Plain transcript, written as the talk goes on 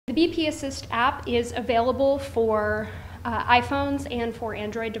The BP Assist app is available for iPhones and for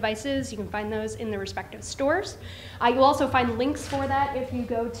Android devices. You can find those in the respective stores. You'll also find links for that if you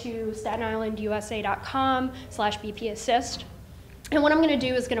go to statenislandusa.com/BP Assist. And what I'm going to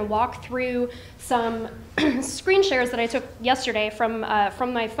do is going to walk through some screen shares that I took yesterday from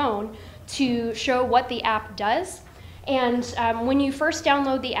my phone to show what the app does. And when you first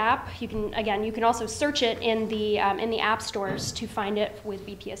download the app, you can also search it in the app stores to find it with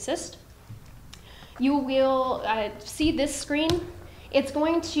BP Assist. You will see this screen. It's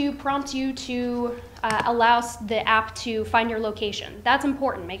going to prompt you to allow the app to find your location. That's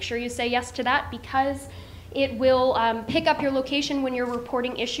important. Make sure you say yes to that because it will pick up your location when you're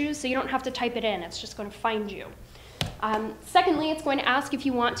reporting issues, so you don't have to type it in. It's just going to find you. Secondly, it's going to ask if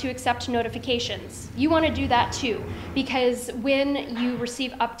you want to accept notifications. You want to do that too, because when you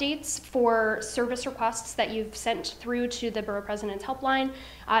receive updates for service requests that you've sent through to the Borough President's Helpline,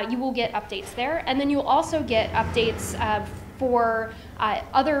 you will get updates there. And then you'll also get updates for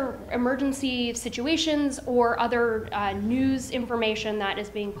other emergency situations or other news information that is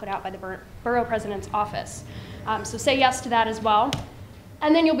being put out by the Borough President's office. So say yes to that as well.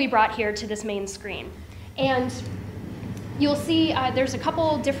 And then you'll be brought here to this main screen. And you'll see there's a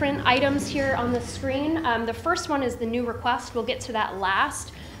couple different items here on the screen. The first one is the new request. We'll get to that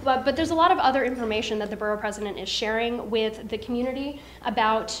last. But there's a lot of other information that the Borough President is sharing with the community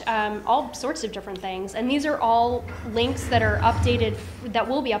about all sorts of different things. And these are all links that are updated, that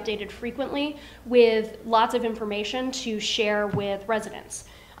will be updated frequently with lots of information to share with residents.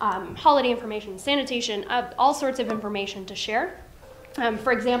 Holiday information, sanitation, all sorts of information to share.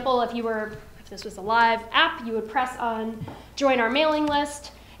 For example, if this was a live app, you would press on join our mailing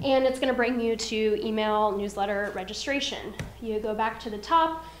list, and it's going to bring you to email newsletter registration. You go back to the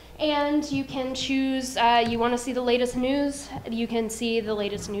top, and you can choose, you want to see the latest news, you can see the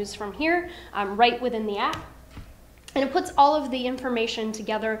latest news from here, right within the app. And it puts all of the information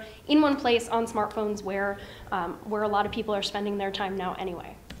together in one place on smartphones where a lot of people are spending their time now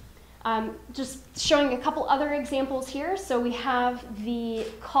anyway. Just showing a couple other examples here. So we have the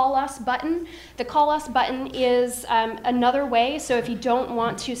Call Us button. The Call Us button is another way. So if you don't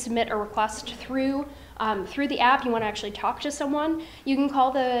want to submit a request through the app, you want to actually talk to someone, you can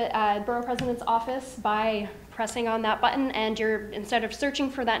call the Borough President's office by pressing on that button, and instead of searching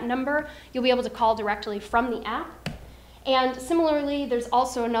for that number, you'll be able to call directly from the app. And similarly, there's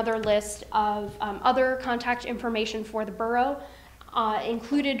also another list of other contact information for the borough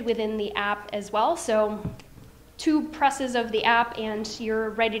included within the app as well. So 2 presses of the app and you're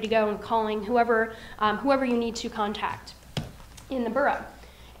ready to go and calling whoever you need to contact in the borough.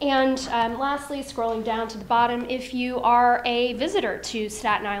 And lastly, scrolling down to the bottom, if you are a visitor to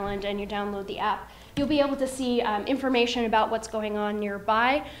Staten Island and you download the app, you'll be able to see information about what's going on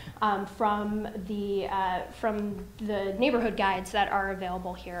nearby from the neighborhood guides that are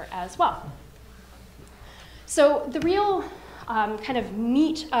available here as well. So the real kind of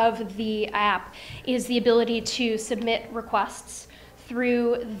meat of the app is the ability to submit requests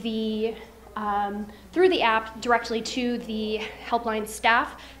through the app directly to the helpline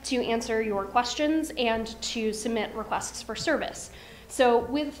staff to answer your questions and to submit requests for service. So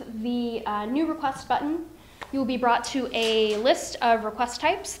with the new request button, you'll be brought to a list of request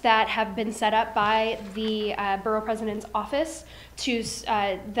types that have been set up by the Borough President's office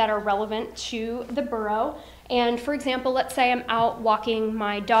that are relevant to the borough. And for example, let's say I'm out walking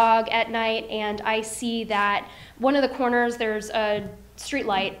my dog at night and I see that one of the corners there's a street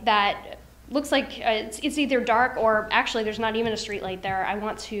light that looks like it's either dark or actually there's not even a street light there. I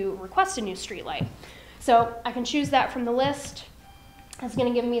want to request a new street light. So I can choose that from the list. It's going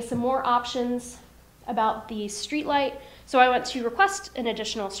to give me some more options about the street light. So I want to request an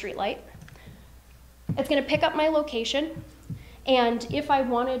additional street light. It's going to pick up my location. And if I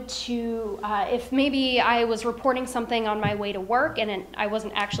wanted to, if maybe I was reporting something on my way to work and I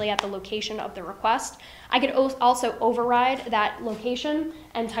wasn't actually at the location of the request, I could also override that location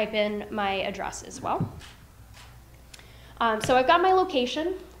and type in my address as well. So I've got my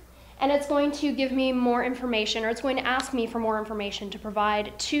location, and it's going to give me more information, or it's going to ask me for more information to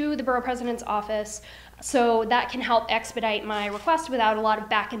provide to the Borough President's office, so that can help expedite my request without a lot of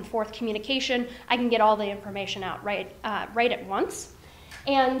back and forth communication. I can get all the information out right at once.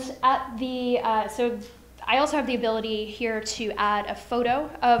 And so I also have the ability here to add a photo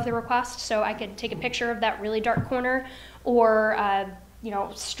of the request, so I could take a picture of that really dark corner, or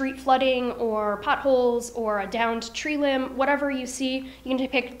street flooding, or potholes, or a downed tree limb, whatever you see, you can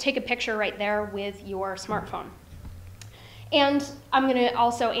take a picture right there with your smartphone. And I'm going to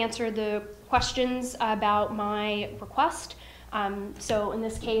also answer the questions about my request So in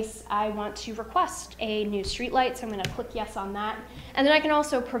this case, I want to request a new streetlight, so I'm going to click yes on that. And then I can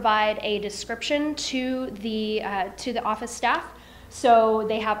also provide a description to the office staff, so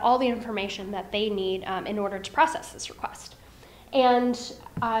they have all the information that they need in order to process this request. And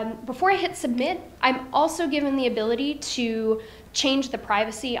before I hit submit, I'm also given the ability to change the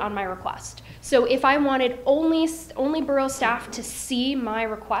privacy on my request. So if I wanted only Borough staff to see my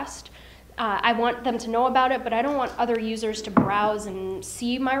request, I want them to know about it, but I don't want other users to browse and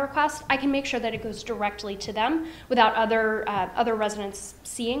see my request, I can make sure that it goes directly to them without other residents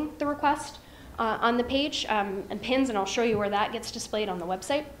seeing the request on the page and pins, and I'll show you where that gets displayed on the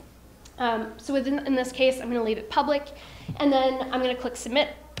website. So in this case, I'm going to leave it public, and then I'm going to click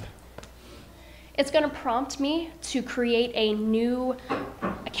submit. It's going to prompt me to create a new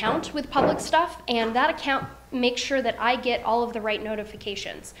account with PublicStuff, and that account makes sure that I get all of the right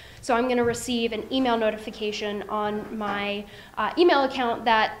notifications. So I'm going to receive an email notification on my email account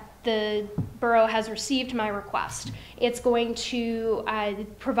that the Borough has received my request. It's going to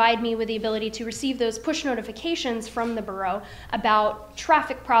provide me with the ability to receive those push notifications from the Borough about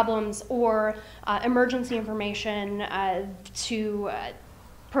traffic problems or emergency information to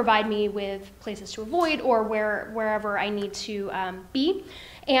provide me with places to avoid or wherever I need to be.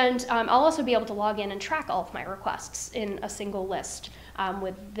 And I'll also be able to log in and track all of my requests in a single list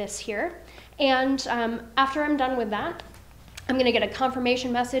with this here. And after I'm done with that, I'm going to get a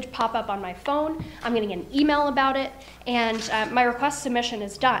confirmation message pop up on my phone. I'm going to get an email about it, and my request submission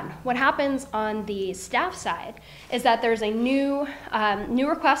is done. What happens on the staff side is that there's a new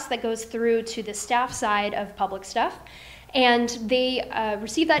request that goes through to the staff side of PublicStuff, and they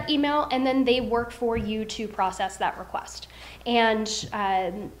receive that email, and then they work for you to process that request. And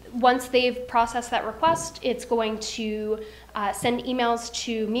once they've processed that request, it's going to send emails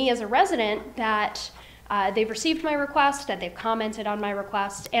to me as a resident that they've received my request, that they've commented on my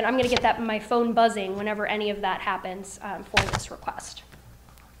request, and I'm going to get my phone buzzing whenever any of that happens for this request.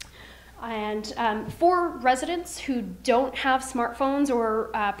 And for residents who don't have smartphones or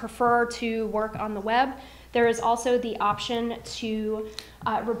prefer to work on the web, there is also the option to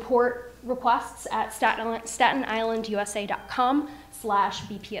report requests at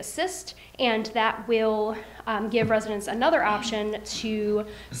statenislandusa.com/bpassist, and that will give residents another option to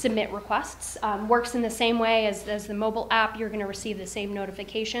submit requests. Works in the same way as the mobile app. You're going to receive the same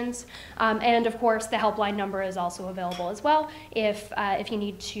notifications, and of course the helpline number is also available as well if you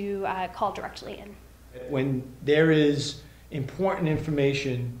need to call directly in. When there is important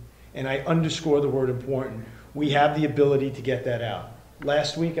information, and I underscore the word important, we have the ability to get that out.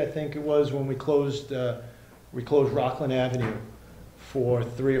 Last week, I think it was, when we closed Rockland Avenue for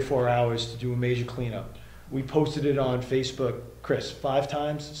 3 or 4 hours to do a major cleanup. We posted it on Facebook, Chris, 5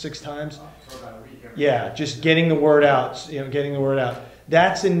 times, 6 times? For about a week. Yeah, just getting the word out, getting the word out.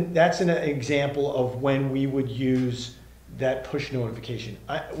 That's an example of when we would use that push notification.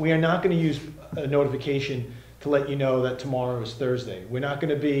 We are not going to use a notification to let you know that tomorrow is Thursday. We're not going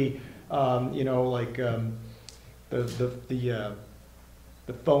to be, like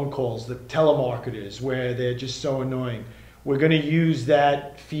the phone calls, the telemarketers, where they're just so annoying. We're going to use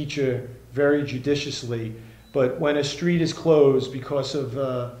that feature very judiciously, but when a street is closed because of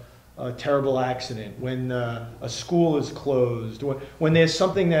a terrible accident, when a school is closed, when there's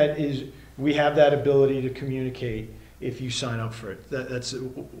something that is, we have that ability to communicate if you sign up for it. That's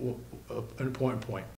an important point.